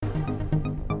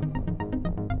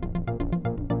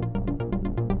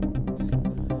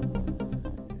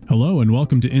Hello and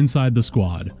welcome to Inside the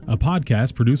Squad, a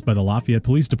podcast produced by the Lafayette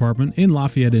Police Department in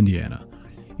Lafayette, Indiana.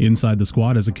 Inside the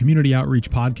Squad is a community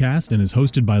outreach podcast and is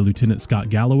hosted by Lieutenant Scott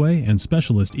Galloway and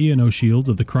Specialist Ian O'Shields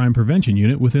of the Crime Prevention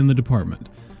Unit within the department.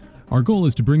 Our goal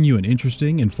is to bring you an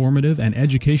interesting, informative, and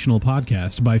educational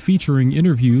podcast by featuring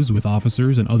interviews with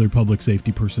officers and other public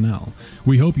safety personnel.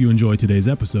 We hope you enjoy today's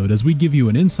episode as we give you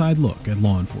an inside look at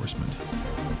law enforcement.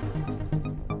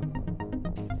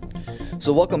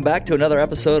 So welcome back to another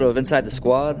episode of Inside the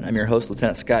Squad. I'm your host,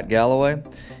 Lieutenant Scott Galloway.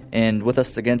 And with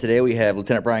us again today, we have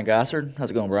Lieutenant Brian Gossard.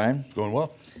 How's it going, Brian? It's going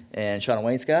well. And Shauna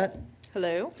Wainscott.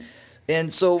 Hello.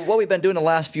 And so what we've been doing the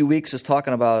last few weeks is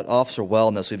talking about officer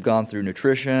wellness. We've gone through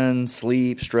nutrition,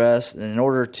 sleep, stress. And in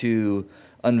order to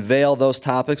unveil those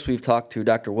topics, we've talked to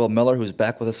Dr. Will Miller, who's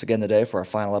back with us again today for our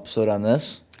final episode on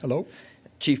this. Hello.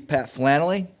 Chief Pat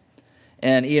Flannelly.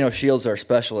 And Ian O'Shields, our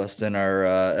specialist and our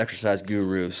exercise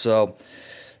guru. So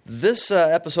this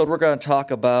episode, we're going to talk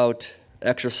about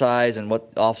exercise and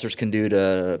what officers can do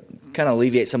to kind of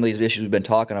alleviate some of these issues we've been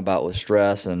talking about with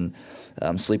stress and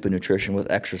sleep and nutrition with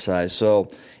exercise. So,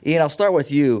 Ian, I'll start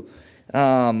with you.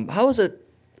 How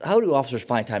do officers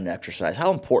find time to exercise?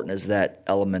 How important is that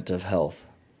element of health?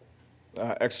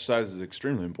 Exercise is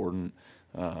extremely important.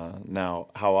 Now,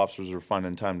 how officers are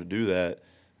finding time to do that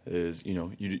is,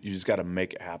 you just got to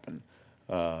make it happen.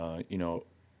 I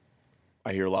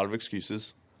hear a lot of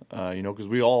excuses, because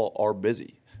we all are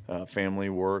busy, family,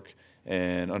 work,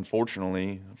 and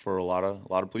unfortunately for a lot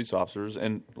of police officers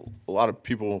and a lot of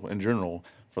people in general,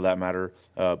 for that matter,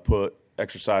 put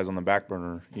exercise on the back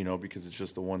burner, because it's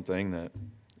just the one thing that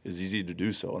is easy to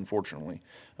do so, unfortunately.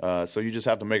 So you just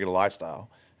have to make it a lifestyle.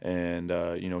 And,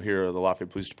 here at the Lafayette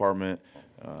Police Department,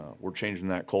 we're changing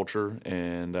that culture,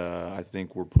 and I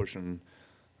think we're pushing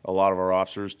a lot of our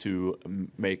officers to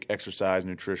make exercise,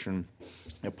 nutrition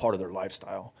a part of their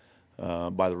lifestyle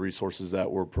by the resources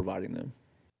that we're providing them.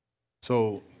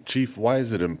 So, Chief, why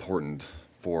is it important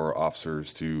for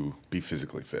officers to be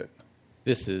physically fit?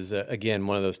 This is, again,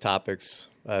 one of those topics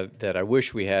that I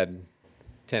wish we had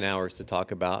 10 hours to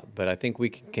talk about, but I think we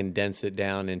can condense it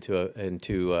down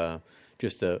into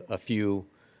just a few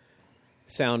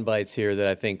sound bites here that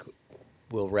I think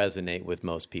will resonate with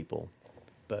most people.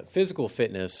 But physical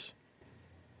fitness,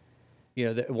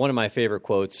 one of my favorot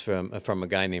quotes from a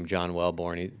guy named John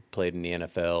Welborn. He played in the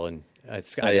NFL, and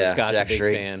Scott's a big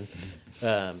fan.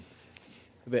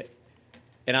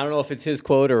 And I don't know if it's his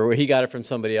quote or he got it from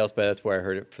somebody else, but that's where I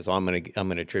heard it. So I'm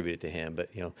gonna attribute it to him. But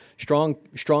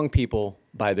strong people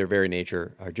by their very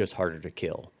nature are just harder to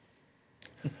kill.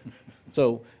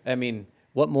 So I mean,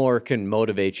 what more can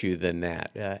motivate you than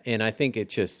that? And I think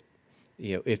it's just,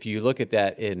 if you look at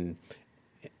that in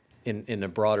the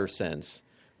broader sense,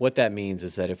 what that means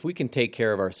is that if we can take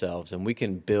care of ourselves and we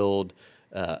can build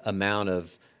amount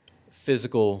of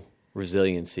physical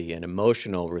resiliency and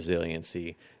emotional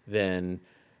resiliency, then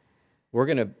we're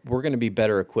gonna be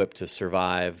better equipped to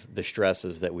survive the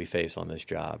stresses that we face on this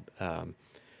job.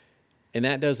 And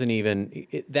that doesn't even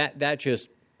that just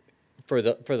for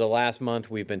the last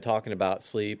month we've been talking about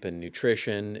sleep and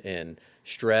nutrition and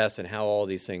stress and how all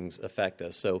these things affect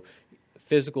us. So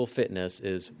physical fitness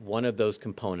is one of those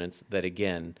components that,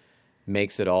 again,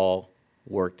 makes it all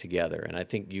work together. And I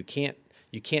think you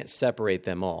can't separate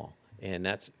them all. And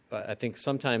I think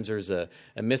sometimes there's a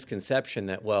misconception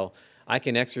that, well, I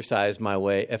can exercise my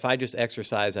way. If I just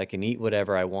exercise, I can eat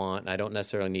whatever I want. I don't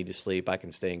necessarily need to sleep. I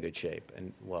can stay in good shape.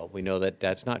 And, well, we know that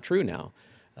that's not true now.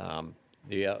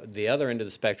 The other end of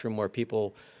the spectrum where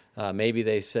people maybe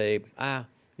they say,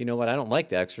 you know what, I don't like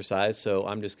to exercise, so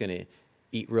I'm just going to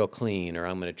eat real clean, or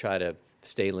I'm going to try to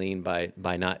stay lean by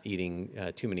not eating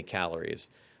too many calories.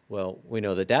 Well, we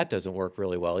know that doesn't work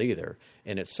really well either,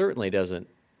 and it certainly doesn't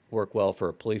work well for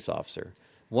a police officer.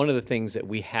 One of the things that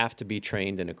we have to be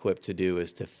trained and equipped to do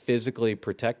is to physically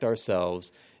protect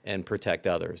ourselves and protect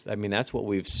others. I mean, that's what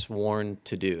we've sworn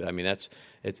to do. I mean,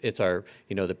 it's our,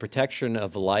 the protection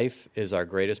of life is our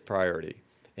greatest priority.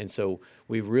 And so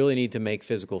we really need to make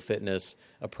physical fitness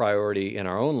a priority in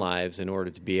our own lives in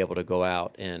order to be able to go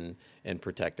out and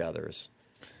protect others.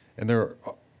 And there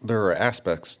are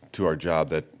aspects to our job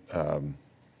that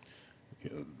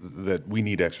that we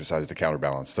need exercise to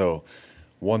counterbalance. So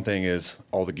one thing is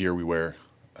all the gear we wear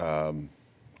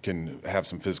can have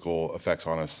some physical effects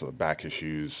on us, back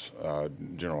issues,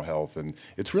 general health. And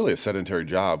it's really a sedentary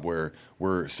job where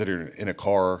we're sitting in a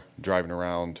car, driving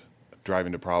around,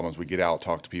 driving to problems. We get out,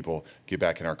 talk to people, get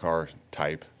back in our car,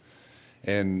 type.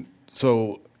 And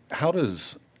so how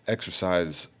does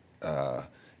exercise, how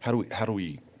do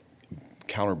we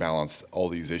counterbalance all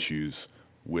these issues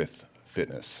with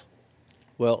fitness?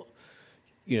 Well,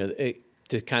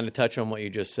 to kind of touch on what you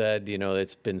just said,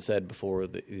 it's been said before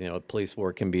that, police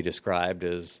work can be described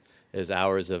as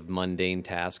hours of mundane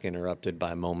task interrupted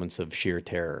by moments of sheer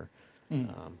terror.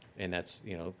 And that's,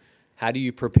 how do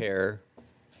you prepare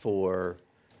for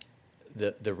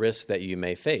the risks that you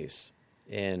may face?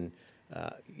 And,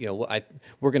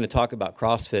 we're going to talk about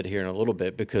CrossFit here in a little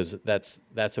bit, because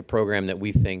that's a program that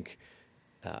we think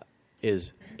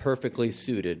is perfectly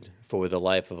suited for the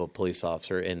life of a police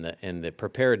officer and the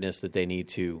preparedness that they need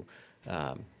to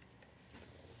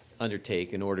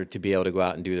undertake in order to be able to go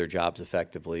out and do their jobs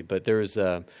effectively. But there's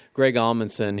Greg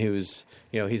Amundsen, who's,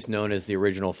 he's known as the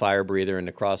original fire breather in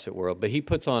the CrossFit world, but he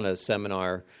puts on a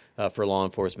seminar for law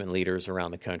enforcement leaders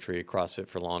around the country, CrossFit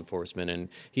for Law Enforcement, and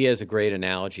he has a great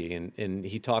analogy, and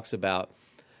he talks about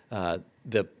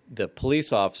the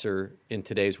police officer in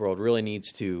today's world really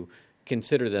needs to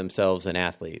consider themselves an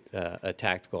athlete, a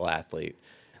tactical athlete,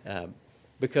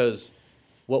 because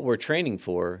what we're training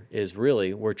for is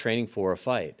really we're training for a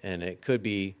fight, and it could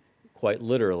be quite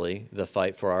literally the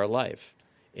fight for our life.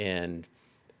 And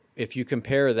if you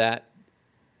compare that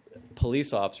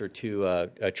police officer to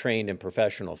a trained and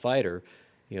professional fighter,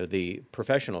 the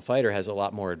professional fighter has a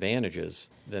lot more advantages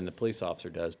than the police officer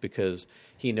does, because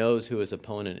he knows who his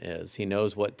opponent is. He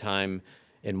knows what time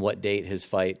and what date his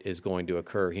fight is going to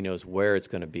occur. He knows where it's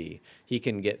going to be. He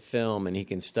can get film and he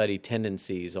can study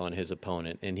tendencies on his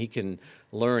opponent, and he can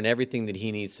learn everything that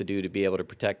he needs to do to be able to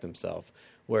protect himself.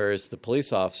 Whereas the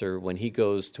police officer, when he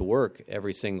goes to work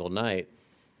every single night,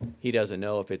 he doesn't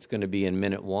know if it's going to be in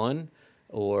minute 1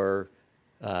 or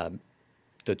the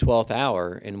 12th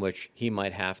hour in which he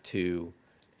might have to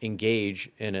engage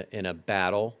in a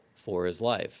battle for his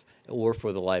life or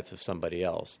for the life of somebody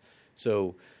else.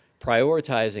 So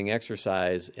prioritizing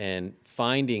exercise and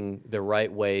finding the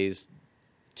right ways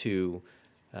to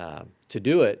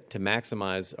do it to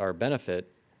maximize our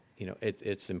benefit,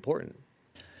 it's important.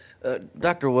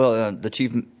 Dr. Will, the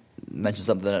chief mentioned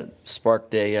something that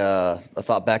sparked a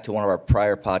thought back to one of our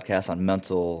prior podcasts on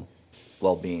mental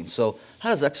well-being. So how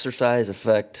does exercise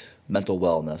affect mental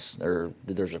wellness? Or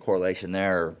there's a correlation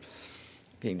there? Or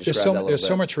can you describe that a little bit? There's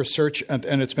so much research, and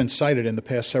it's been cited in the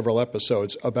past several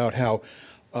episodes about how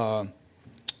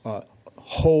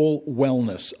whole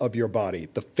wellness of your body,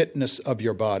 the fitness of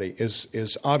your body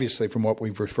is obviously, from what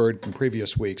we've referred in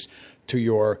previous weeks, to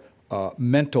your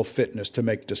mental fitness to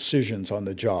make decisions on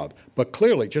the job. But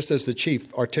clearly, just as the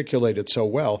chief articulated so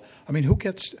well, I mean,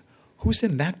 who's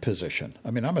in that position? I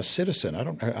mean, I'm a citizen. I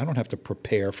don't have to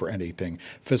prepare for anything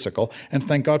physical. And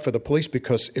thank God for the police,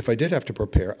 because if I did have to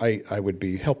prepare, I would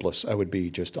be helpless. I would be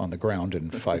just on the ground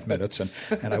in 5 minutes,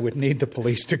 and I would need the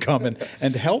police to come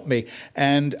and help me.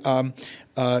 And,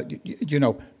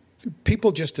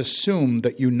 people just assume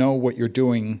that you know what you're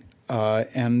doing.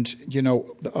 And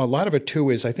a lot of it,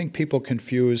 too, is I think people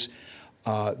confuse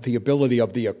the ability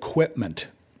of the equipment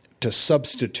to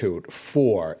substitute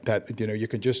for that. You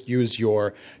can just use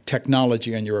your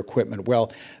technology and your equipment.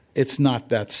 Well, it's not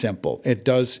that simple. It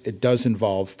does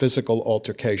involve physical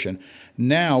altercation.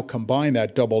 Now combine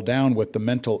that, double down with the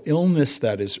mental illness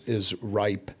that is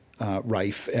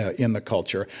rife in the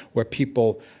culture, where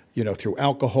people, through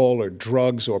alcohol or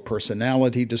drugs or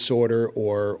personality disorder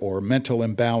or mental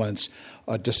imbalance,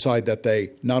 decide that they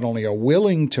not only are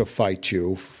willing to fight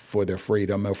you for their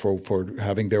freedom or for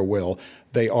having their will,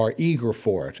 they are eager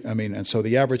for it. I mean, and so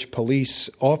the average police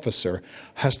officer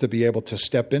has to be able to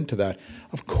step into that.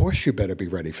 Of course you better be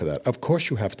ready for that. Of course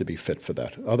you have to be fit for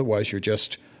that. Otherwise you're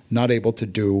just not able to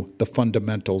do the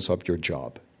fundamentals of your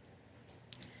job.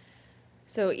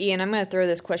 So, Ian, I'm going to throw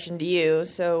this question to you.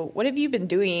 So what have you been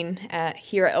doing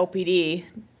here at LPD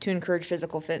to encourage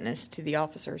physical fitness to the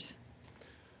officers?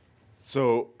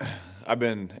 So I've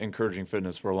been encouraging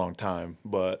fitness for a long time,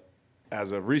 but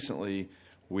as of recently,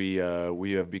 we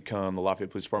have become, the Lafayette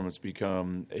Police Department's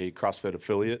become a CrossFit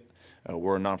affiliate.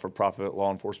 We're a non-for-profit law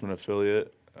enforcement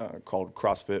affiliate called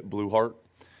CrossFit Blue Heart.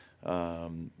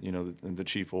 The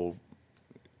chief will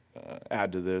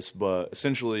add to this, but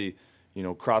essentially,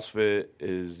 CrossFit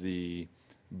is the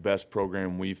best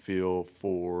program we feel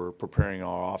for preparing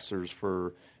our officers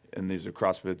for, and these are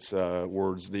CrossFit's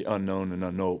words, the unknown and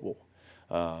unknowable.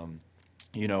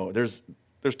 There's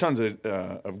tons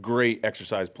of great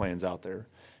exercise plans out there,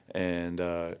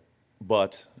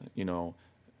 but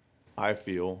I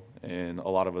feel, and a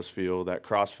lot of us feel, that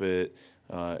CrossFit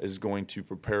is going to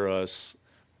prepare us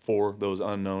for those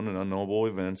unknown and unknowable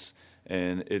events.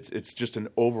 And it's just an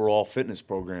overall fitness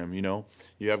program.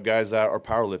 You have guys that are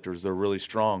powerlifters; they're really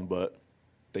strong, but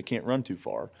they can't run too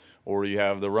far. Or you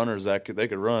have the runners that they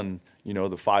could run, the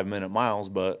 5-minute miles,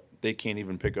 but they can't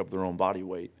even pick up their own body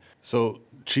weight. So,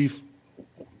 Chief,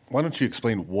 Why don't you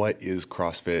explain what is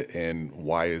CrossFit and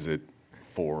why is it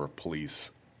for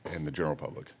police and the general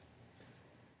public?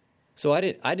 So I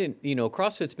didn't.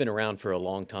 CrossFit's been around for a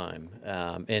long time,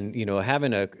 and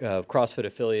having a CrossFit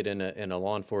affiliate in a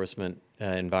law enforcement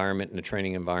environment and a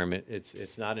training environment,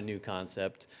 it's not a new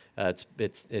concept.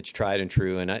 It's tried and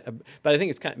true, but I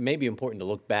think it's maybe important to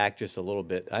look back just a little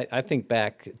bit. I think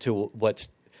back to what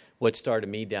started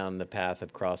me down the path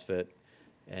of CrossFit,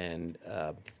 and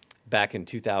back in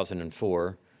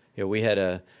 2004, we had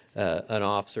an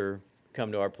officer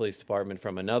come to our police department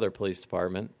from another police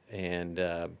department, and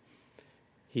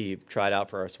he tried out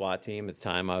for our SWAT team. At the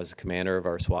time, I was the commander of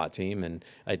our SWAT team, and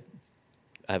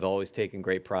I've always taken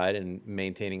great pride in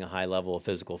maintaining a high level of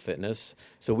physical fitness.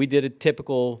 So we did a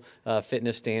typical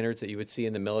fitness standards that you would see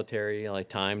in the military, like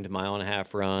timed 1.5-mile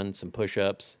run, some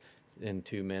push-ups in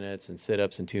 2 minutes, and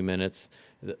sit-ups in 2 minutes,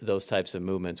 those types of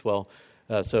movements. Well,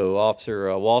 so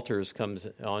Officer Walters comes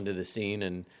onto the scene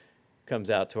and comes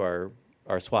out to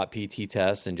our SWAT PT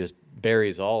test and just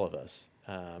buries all of us.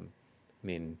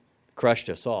 Crushed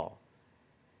us all.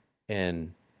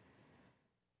 And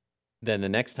then the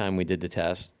next time we did the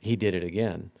test, he did it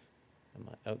again. I'm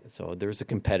like, oh, so there's a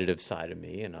competitive side of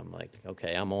me, and I'm like,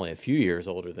 okay, I'm only a few years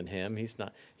older than him.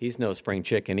 He's no spring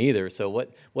chicken either. So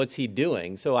what's he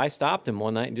doing? So I stopped him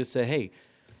one night and just said, hey,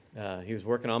 he was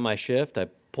working on my shift. I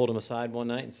pulled him aside one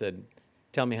night and said,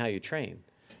 tell me how you train.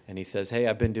 And he says, hey,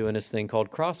 I've been doing this thing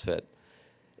called CrossFit,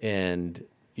 and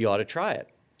you ought to try it.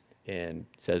 And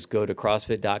says go to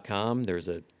CrossFit.com. There's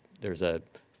a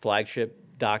flagship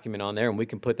document on there, and we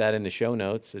can put that in the show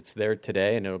notes. It's there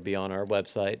today, and it'll be on our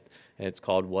website. And it's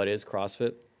called What is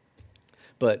CrossFit?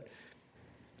 But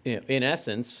in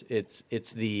essence, it's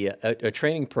a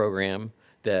training program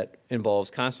that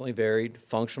involves constantly varied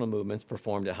functional movements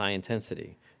performed at high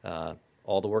intensity.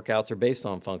 All the workouts are based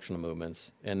on functional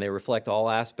movements, and they reflect all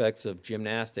aspects of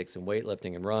gymnastics and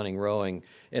weightlifting and running, rowing,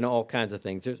 and all kinds of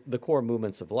things, just the core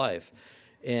movements of life.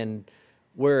 And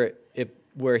where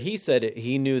he said it,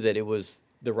 he knew that it was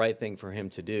the right thing for him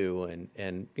to do.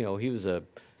 And he was a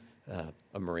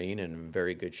Marine and in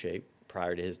very good shape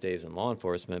prior to his days in law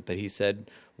enforcement. But he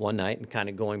said one night, and kind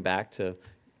of going back to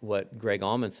what Greg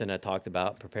Amundsen had talked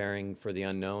about, preparing for the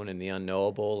unknown and the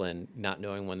unknowable and not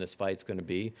knowing when this fight's going to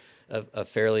be, a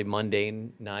fairly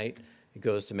mundane night. He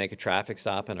goes to make a traffic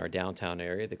stop in our downtown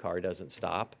area. The car doesn't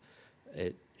stop.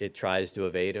 It tries to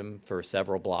evade him for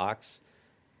several blocks.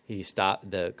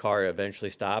 The car eventually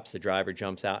stops. The driver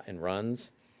jumps out and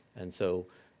runs. And so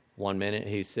 1 minute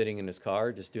he's sitting in his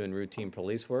car just doing routine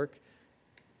police work.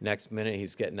 Next minute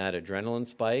he's getting that adrenaline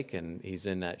spike, and he's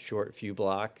in that short few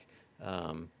block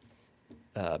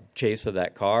chase of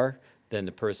that car. Then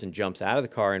the person jumps out of the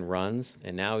car and runs,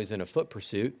 and now he's in a foot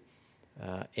pursuit.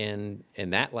 And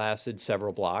that lasted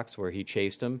several blocks where he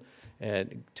chased him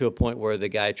to a point where the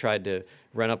guy tried to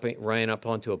ran up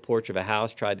onto a porch of a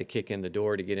house, tried to kick in the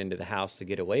door to get into the house to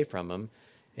get away from him.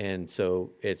 And so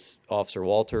it's Officer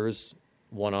Walters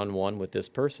one-on-one with this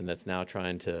person that's now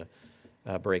trying to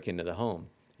break into the home.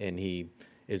 And he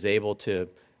is able to,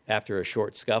 after a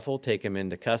short scuffle, take him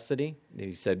into custody.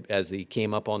 He said as he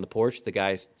came up on the porch, the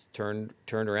guy turned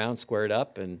around, squared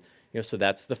up, and so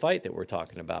that's the fight that we're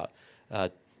talking about.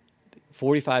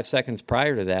 45 seconds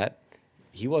prior to that,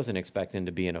 he wasn't expecting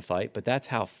to be in a fight, but that's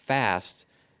how fast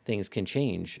things can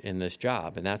change in this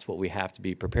job, and that's what we have to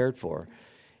be prepared for.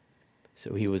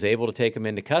 So he was able to take him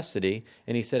into custody,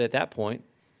 and he said at that point,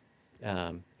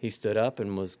 he stood up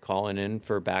and was calling in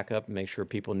for backup and make sure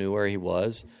people knew where he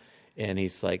was. And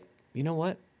he's like, you know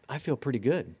what? I feel pretty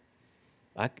good.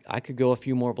 I could go a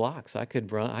few more blocks. I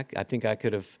could run. I think I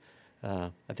could have.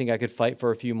 I think I could fight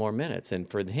for a few more minutes. And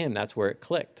for him, that's where it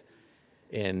clicked.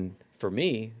 And for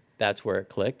me, that's where it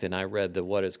clicked. And I read the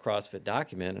What is CrossFit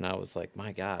document, and I was like,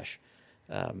 my gosh,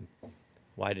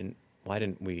 why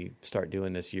didn't we start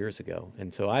doing this years ago?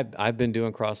 And so I've been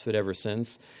doing CrossFit ever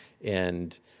since.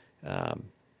 And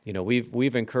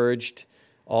we've encouraged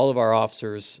all of our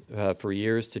officers for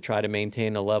years to try to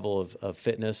maintain a level of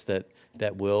fitness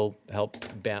that will help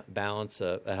balance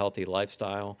a healthy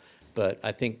lifestyle. But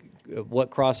I think what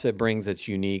CrossFit brings that's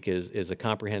unique is a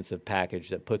comprehensive package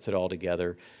that puts it all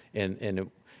together, and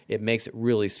it makes it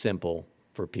really simple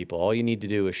for people. All you need to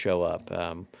do is show up.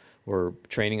 We're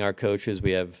training our coaches.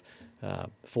 We have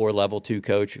 4 level 2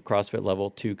 CrossFit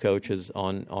level 2 coaches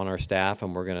on our staff,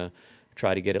 and we're going to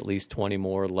try to get at least 20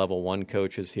 more level 1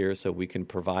 coaches here so we can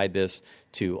provide this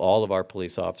to all of our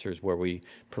police officers, where we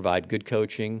provide good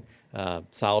coaching,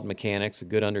 solid mechanics, a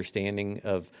good understanding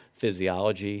of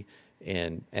physiology,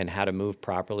 and how to move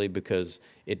properly, because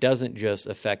it doesn't just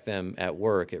affect them at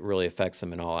work, it really affects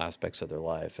them in all aspects of their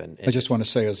life. And I just want to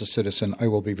say, as a citizen, I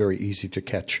will be very easy to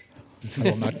catch. I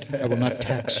will not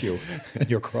tax you in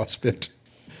your CrossFit.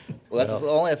 Well, that's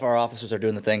only if our officers are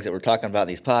doing the things that we're talking about in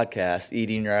these podcasts: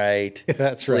 eating right,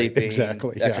 That's right, sleeping,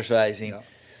 exactly, yeah. exercising. Yeah.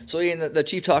 So, Ian, the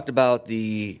chief talked about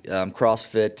the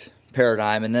CrossFit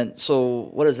paradigm, and then so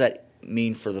what does that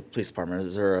mean for the police department?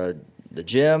 Is there the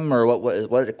gym, or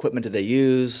what equipment do they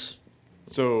use?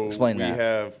 So Explain we that.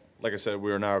 have, like I said,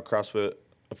 we are now a CrossFit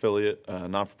affiliate,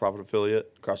 non-for-profit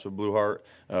affiliate, CrossFit Blue Heart.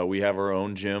 We have our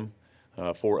own gym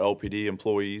for LPD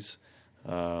employees.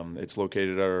 It's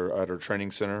located at our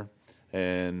training center,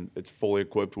 and it's fully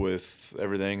equipped with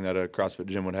everything that a CrossFit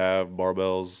gym would have: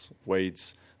 barbells,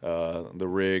 weights, the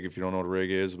rig, if you don't know what a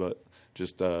rig is, but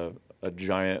just a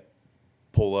giant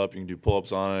pull-up. You can do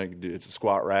pull-ups on it. It's a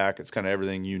squat rack. It's kind of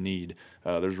everything you need.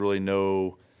 There's really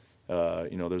no,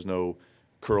 there's no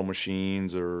curl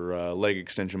machines or leg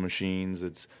extension machines.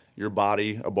 It's your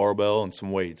body, a barbell, and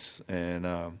some weights.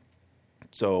 And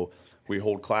so we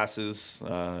hold classes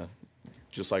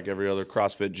just like every other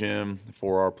CrossFit gym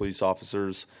for our police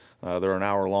officers. They're an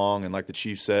hour long, and like the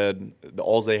chief said,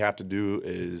 all they have to do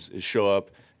is show up,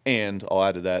 and I'll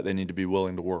add to that, they need to be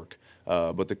willing to work.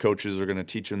 But the coaches are going to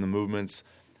teach them the movements,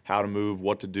 how to move,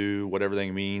 what to do, what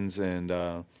everything means. And,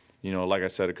 like I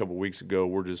said a couple weeks ago,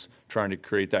 we're just trying to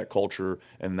create that culture,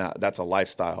 and that's a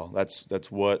lifestyle.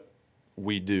 That's what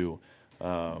we do.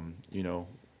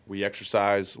 We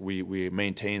exercise, we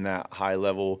maintain that high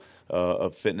level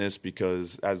of fitness,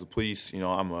 because as the police,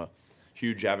 I'm a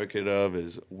huge advocate of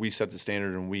is we set the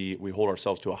standard, and we hold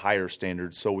ourselves to a higher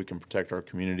standard so we can protect our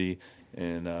community,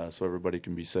 and so everybody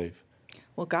can be safe.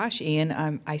 Well, gosh,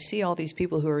 Ian, I see all these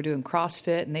people who are doing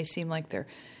CrossFit, and they seem like they're,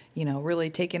 really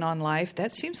taking on life.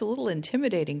 That seems a little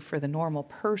intimidating for the normal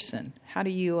person. How do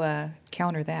you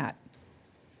counter that?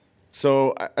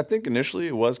 So I think initially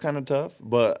it was kind of tough,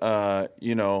 but,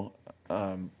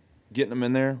 getting them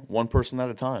in there one person at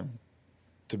a time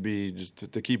to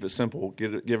keep it simple,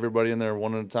 give everybody in there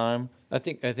one at a time. I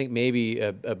think maybe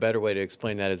a better way to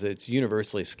explain that is it's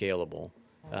universally scalable,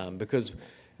 because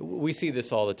we see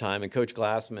this all the time. And Coach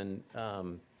Glassman,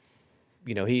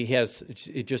 he has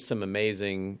just some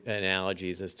amazing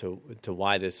analogies as to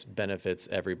why this benefits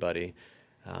everybody.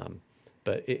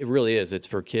 But it really is. It's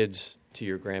for kids to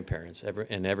your grandparents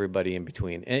and everybody in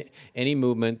between. Any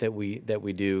movement that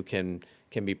we do can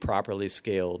be properly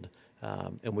scaled,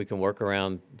 and we can work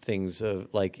around things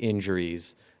like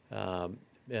injuries, and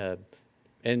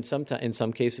in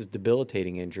some cases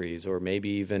debilitating injuries, or maybe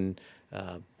even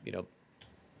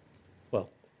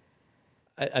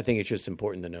I think it's just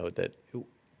important to note that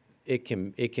it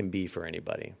can be for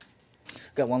anybody.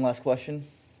 Got one last question.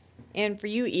 And for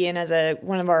you, Ian, as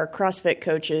one of our CrossFit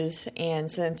coaches,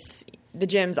 and since the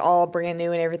gym's all brand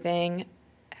new and everything,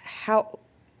 how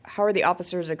are the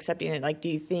officers accepting it? Like, do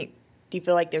you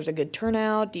feel like there's a good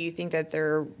turnout? Do you think that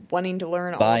they're wanting to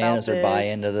learn all about this? Is there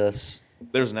buy-in to this?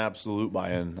 There's an absolute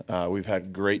buy-in. We've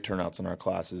had great turnouts in our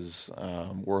classes.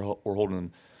 We're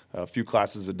holding a few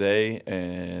classes a day,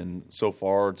 and so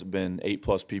far it's been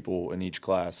 8+ people in each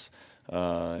class,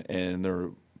 and they're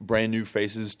brand new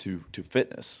faces to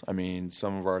fitness. I mean,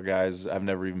 some of our guys have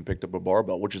never even picked up a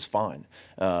barbell, which is fine.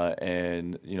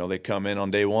 And they come in on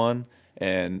day one,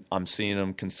 and I'm seeing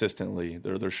them consistently.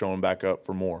 They're showing back up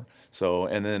for more. So,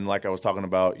 and then like I was talking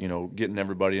about, getting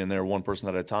everybody in there one person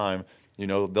at a time.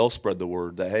 They'll spread the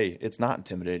word that, hey, it's not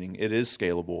intimidating. It is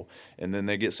scalable. And then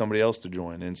they get somebody else to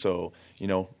join. And so,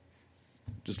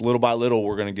 just little by little,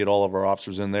 we're going to get all of our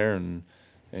officers in there and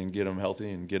get them healthy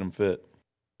and get them fit.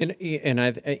 And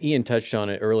Ian touched on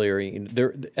it earlier.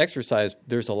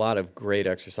 There's a lot of great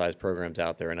exercise programs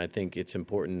out there, and I think it's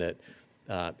important that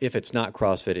if it's not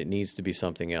CrossFit, it needs to be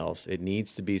something else. It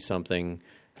needs to be something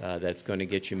that's going to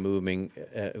get you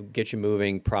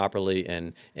moving properly,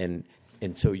 and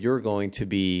so you're going to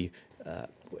be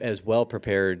as well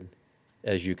prepared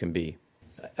as you can be.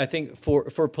 I think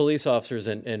for police officers,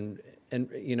 and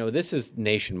this is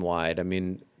nationwide. I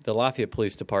mean, the Lafayette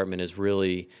Police Department is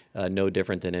really no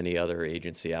different than any other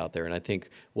agency out there. And I think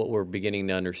what we're beginning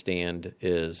to understand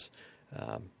is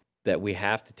that we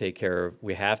have to take care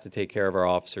of our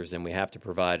officers, and we have to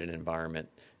provide an environment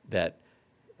that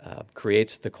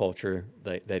creates the culture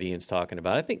that Ian's talking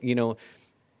about. I think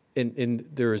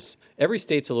there's every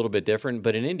state's a little bit different,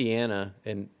 but in Indiana,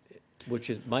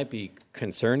 might be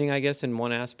concerning, I guess, in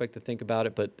one aspect to think about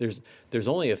it. But there's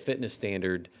only a fitness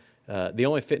standard. The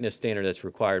only fitness standard that's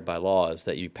required by law is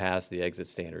that you pass the exit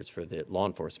standards for the law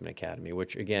enforcement academy,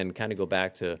 which, again, kind of go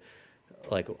back to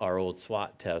like our old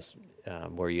SWAT test,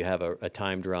 where you have a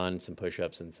timed run, some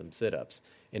push-ups, and some sit-ups.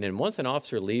 And then once an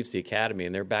officer leaves the academy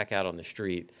and they're back out on the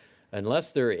street,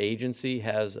 unless their agency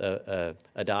has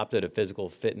adopted a physical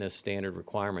fitness standard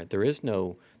requirement, there's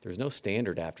no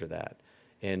standard after that.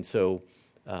 And so,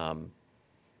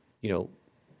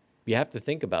 you have to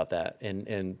think about that.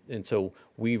 And so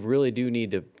we really do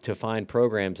need to find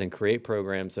programs and create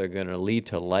programs that are going to lead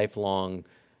to lifelong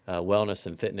wellness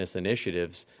and fitness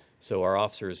initiatives, so our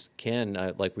officers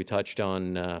can, like we touched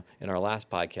on in our last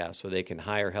podcast, so they can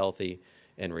hire healthy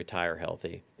and retire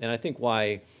healthy. And I think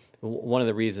one of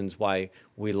the reasons why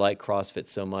we like CrossFit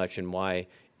so much and why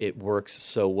it works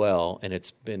so well, and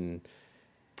it's been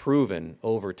proven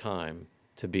over time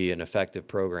to be an effective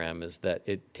program, is that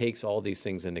it takes all these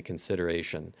things into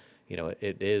consideration.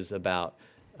 It is about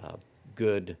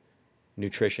good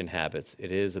nutrition habits.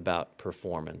 It is about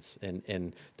performance,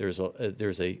 and there's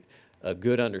a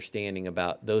good understanding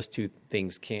about those two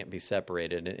things can't be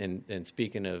separated. And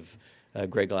speaking of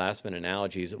Greg Glassman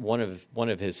analogies, one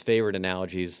of his favorite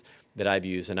analogies that I've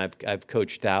used, and I've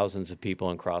coached thousands of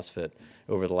people in CrossFit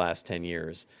over the last 10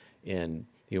 years, and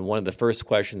one of the first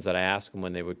questions that I ask them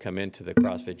when they would come into the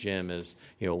CrossFit gym is,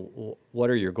 what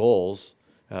are your goals?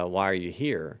 Why are you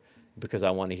here? Because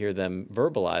I want to hear them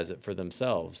verbalize it for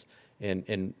themselves.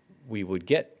 And we would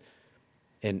get,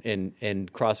 and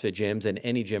CrossFit gyms and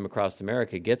any gym across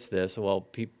America gets this. Well,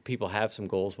 people have some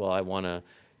goals. Well, I want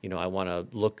to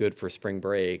look good for spring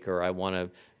break, or I want to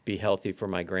be healthy for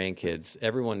my grandkids.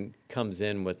 Everyone comes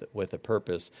in with a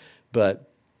purpose,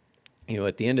 but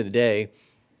at the end of the day,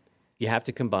 you have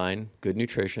to combine good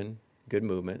nutrition, good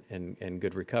movement, and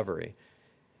good recovery.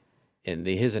 And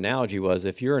his analogy was,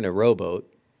 if you're in a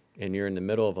rowboat and you're in the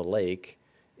middle of a lake,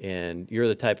 and you're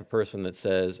the type of person that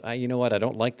says, you know what, I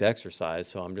don't like to exercise,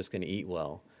 so I'm just going to eat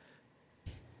well.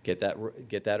 Get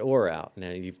that oar out. Now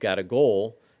you've got a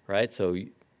goal, right? So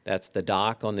that's the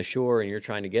dock on the shore, and you're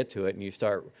trying to get to it, and you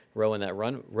start rowing that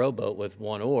rowboat with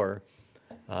one oar.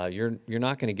 You're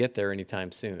not going to get there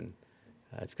anytime soon.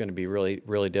 It's going to be really,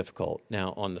 really difficult.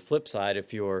 Now, on the flip side,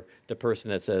 if you're the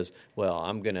person that says, well,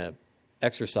 I'm going to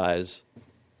exercise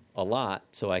a lot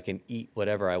so I can eat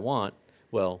whatever I want,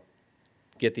 well,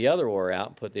 get the other oar out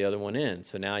and put the other one in.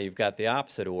 So now you've got the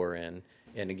opposite oar in.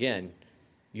 And again,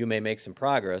 you may make some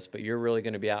progress, but you're really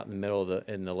going to be out in the middle of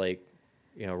the lake,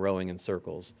 rowing in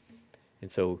circles.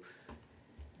 And so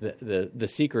the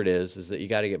secret is that you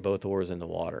got to get both oars in the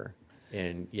water.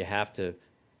 And you have to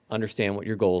understand what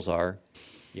your goals are.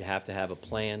 You have to have a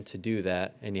plan to do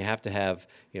that, and you have to have,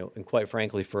 and quite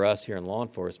frankly, for us here in law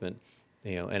enforcement,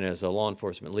 and as a law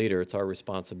enforcement leader, it's our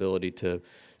responsibility to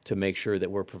make sure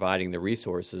that we're providing the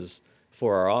resources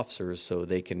for our officers so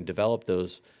they can develop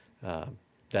those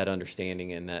that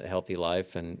understanding and that healthy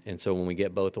life. And so when we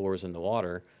get both oars in the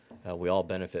water, we all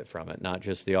benefit from it, not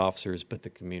just the officers, but the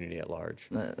community at large.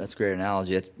 That's a great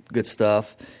analogy. That's good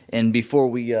stuff. And before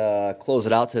we close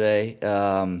it out today,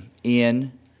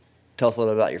 Ian, tell us a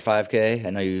little bit about your 5K. I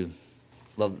know you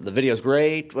love the video's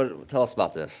great. Tell us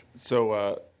about this.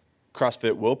 So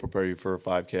CrossFit will prepare you for a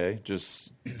 5K.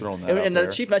 Just throwing that out and there.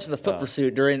 The chief mentioned the foot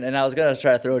pursuit and I was going to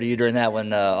try to throw to you during that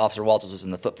when Officer Walters was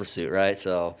in the foot pursuit, right?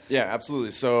 So yeah,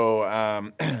 absolutely.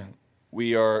 So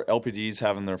LPD's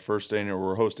having their first annual.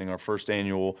 We're hosting our first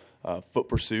annual foot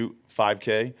pursuit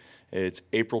 5K. It's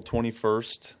April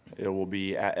 21st. It will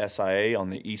be at SIA on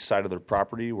the east side of their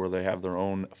property, where they have their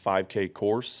own 5K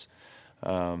course.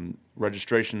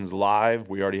 Registration's live.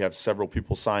 We already have several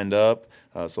people signed up,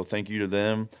 so thank you to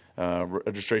them.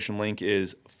 Registration link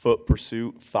is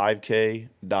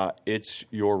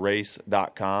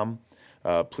footpursuit5k.itsyourrace.com.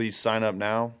 Please sign up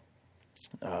now.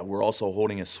 We're also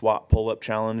holding a SWAT pull-up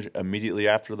challenge immediately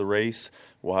after the race.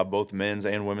 We'll have both men's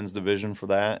and women's division for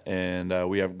that, and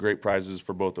we have great prizes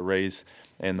for both the race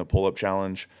and the pull-up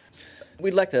challenge.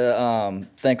 We'd like to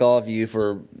thank all of you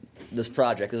for this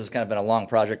project. This has kind of been a long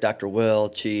project. Dr. Will,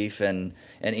 Chief, and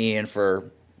Ian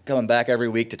for coming back every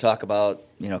week to talk about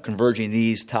converging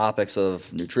these topics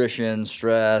of nutrition,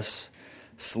 stress,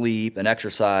 sleep, and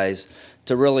exercise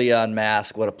to really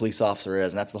unmask what a police officer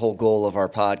is. And that's the whole goal of our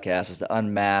podcast, is to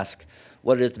unmask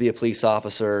what it is to be a police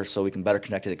officer so we can better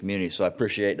connect to the community. So I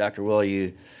appreciate, Dr. Will,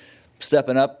 you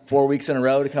stepping up 4 weeks in a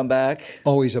row to come back.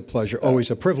 Always a pleasure.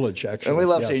 Always a privilege, actually. And we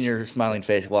love seeing your smiling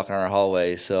face walking our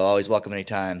hallways, so always welcome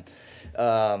anytime.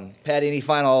 Patty, any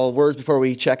final words before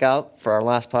we check out for our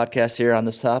last podcast here on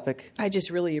this topic? I just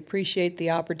really appreciate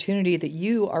the opportunity that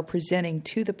you are presenting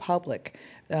to the public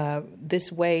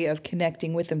this way of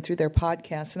connecting with them through their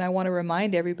podcasts. And I want to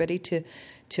remind everybody to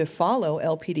follow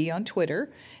LPD on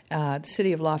Twitter. The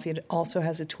City of Lafayette also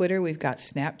has a Twitter. We've got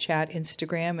Snapchat,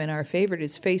 Instagram, and our favorite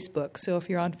is Facebook. So if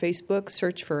you're on Facebook,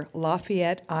 search for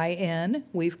Lafayette IN.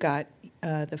 We've got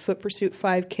the Foot Pursuit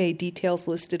 5K details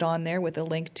listed on there with a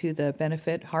link to the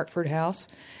benefit Hartford House.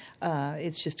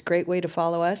 It's just a great way to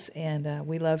follow us, and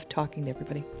we love talking to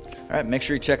everybody. All right, make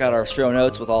sure you check out our show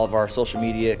notes with all of our social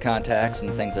media contacts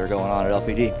and things that are going on at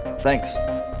LPD. Thanks.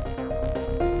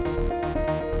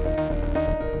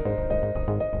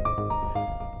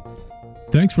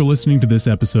 Thanks for listening to this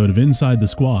episode of Inside the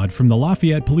Squad from the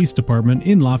Lafayette Police Department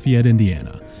in Lafayette,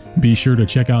 Indiana. Be sure to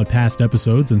check out past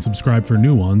episodes and subscribe for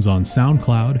new ones on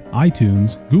SoundCloud,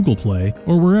 iTunes, Google Play,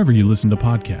 or wherever you listen to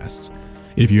podcasts.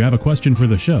 If you have a question for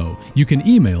the show, you can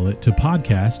email it to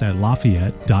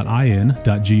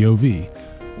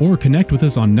podcast@lafayette.in.gov or connect with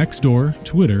us on Nextdoor,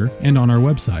 Twitter, and on our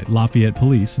website,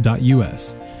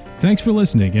 lafayettepolice.us. Thanks for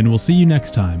listening, and we'll see you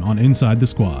next time on Inside the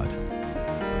Squad.